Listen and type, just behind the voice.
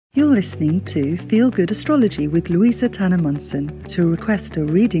You're listening to Feel Good Astrology with Louisa Tannermunson. To request a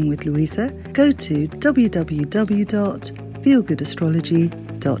reading with Louisa, go to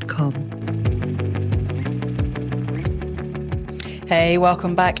www.feelgoodastrology.com. Hey,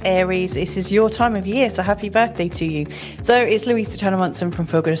 welcome back, Aries. This is your time of year, so happy birthday to you. So it's Louisa Tannermunson from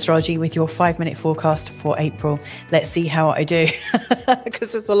Feel Good Astrology with your 5-minute forecast for April. Let's see how I do,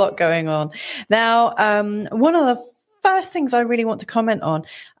 because there's a lot going on. Now, one of the first things I really want to comment on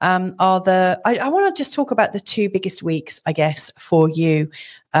I want to just talk about the two biggest weeks, I guess, for you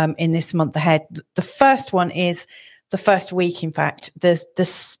in this month ahead. The first one is the first week, in fact,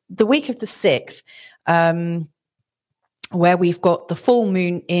 the week of the 6th, where we've got the full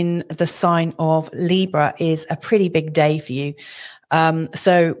moon in the sign of Libra, is a pretty big day for you.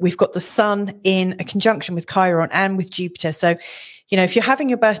 So we've got the sun in a conjunction with Chiron and with Jupiter. So, you know, if you're having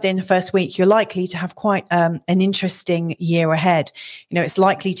your birthday in the first week, you're likely to have quite an interesting year ahead. You know, it's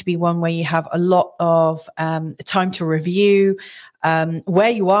likely to be one where you have a lot of time to review where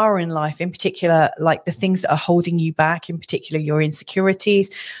you are in life, in particular, like the things that are holding you back, in particular, your insecurities,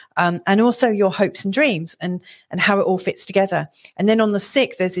 and also your hopes and dreams and how it all fits together. And then on the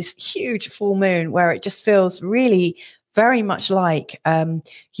 6th, there's this huge full moon where it just feels really very much like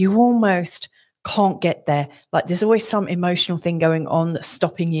you almost can't get there. Like there's always some emotional thing going on that's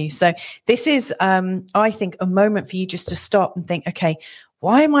stopping you. So this is, I think, a moment for you just to stop and think, okay,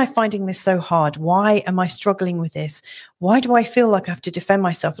 why am I finding this so hard? Why am I struggling with this? Why do I feel like I have to defend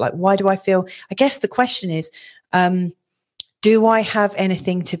myself? Like, why do I feel, I guess the question is, do I have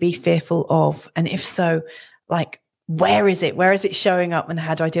anything to be fearful of? And if so, like, where is it? Where is it showing up and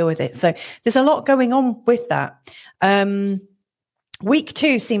how do I deal with it? So there's a lot going on with that. Week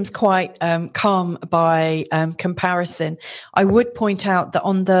 2 seems quite calm by comparison. I would point out that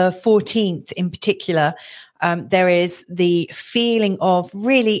on the 14th in particular, there is the feeling of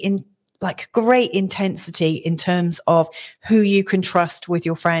really great intensity in terms of who you can trust with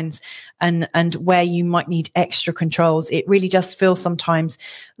your friends and where you might need extra controls. It really does feel sometimes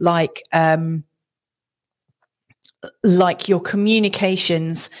like your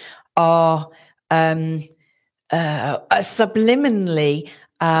communications are subliminally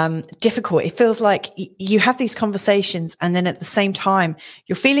difficult. It feels like you have these conversations and then at the same time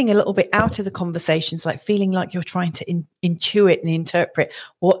you're feeling a little bit out of the conversations, like feeling like you're trying to intuit and interpret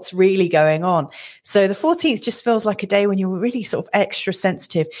what's really going on. So the 14th just feels like a day when you're really sort of extra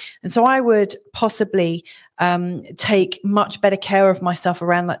sensitive. And so I would possibly take much better care of myself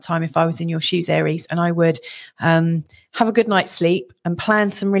around that time if I was in your shoes, Aries, and I would have a good night's sleep and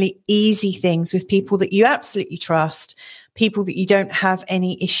plan some really easy things with people that you absolutely trust, people that you don't have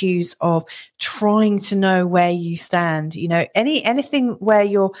any issues of trying to know where you stand. You know, anything where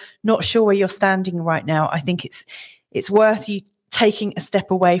you're not sure where you're standing right now, I think it's worth you taking a step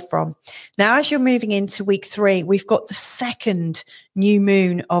away from. Now, as you're moving into week 3, we've got the second new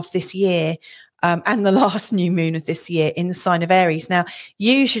moon of this year, and the last new moon of this year in the sign of Aries. Now,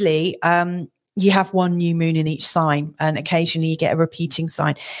 usually, you have one new moon in each sign, and occasionally you get a repeating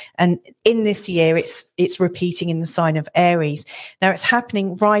sign. And in this year, it's repeating in the sign of Aries. Now, it's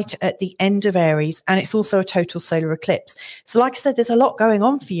happening right at the end of Aries, and it's also a total solar eclipse. So like I said, there's a lot going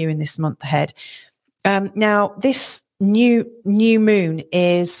on for you in this month ahead. Now, this new moon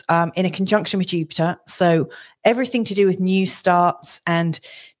is in a conjunction with Jupiter. So everything to do with new starts and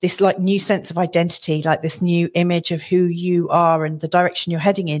this like new sense of identity, like this new image of who you are and the direction you're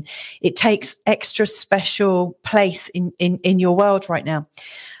heading in, it takes extra special place in your world right now.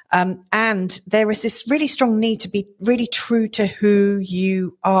 And there is this really strong need to be really true to who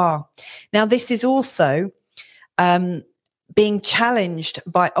you are. Now, this is also being challenged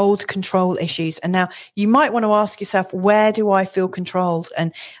by old control issues. And now you might want to ask yourself, where do I feel controlled?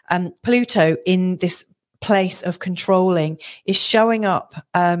 And Pluto in this place of controlling is showing up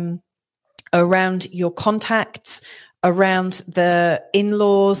around your contacts, around the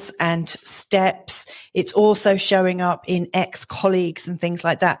in-laws and steps. It's also showing up in ex-colleagues and things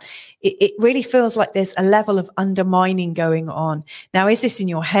like that. It really feels like there's a level of undermining going on. Now, is this in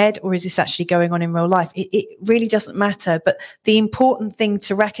your head or is this actually going on in real life? It really doesn't matter. But the important thing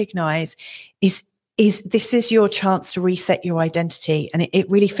to recognize is this is your chance to reset your identity. And it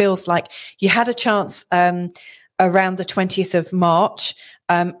really feels like you had a chance around the 20th of March.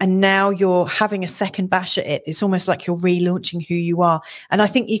 And now you're having a second bash at it. It's almost like you're relaunching who you are. And I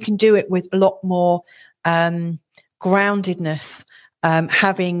think you can do it with a lot more groundedness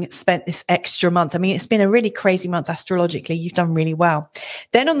having spent this extra month. I mean, it's been a really crazy month astrologically. You've done really well.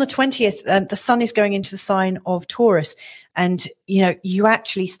 Then on the 20th, the sun is going into the sign of Taurus. And, you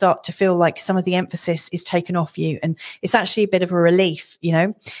actually start to feel like some of the emphasis is taken off you. And it's actually a bit of a relief,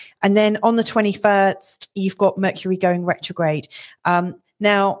 And then on the 21st, you've got Mercury going retrograde.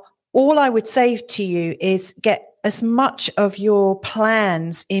 Now, all I would say to you is get as much of your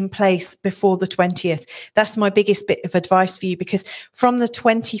plans in place before the 20th. That's my biggest bit of advice for you, because from the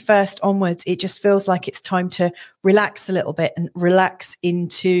 21st onwards, it just feels like it's time to relax a little bit and relax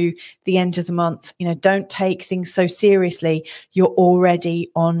into the end of the month. Don't take things so seriously. You're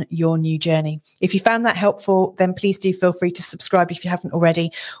already on your new journey. If you found that helpful, then please do feel free to subscribe if you haven't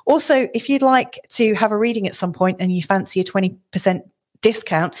already. Also, if you'd like to have a reading at some point and you fancy a 20%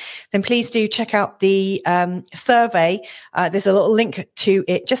 discount, then please do check out the survey. There's a little link to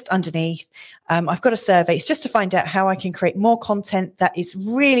it just underneath. I've got a survey. It's just to find out how I can create more content that is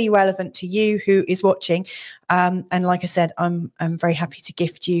really relevant to you who is watching. And like I said, I'm very happy to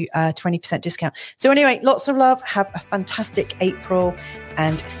gift you a 20% discount. So anyway, lots of love. Have a fantastic April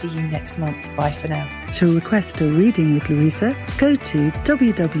and see you next month. Bye for now. To request a reading with Louisa, go to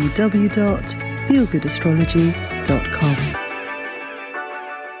www.feelgoodastrology.com.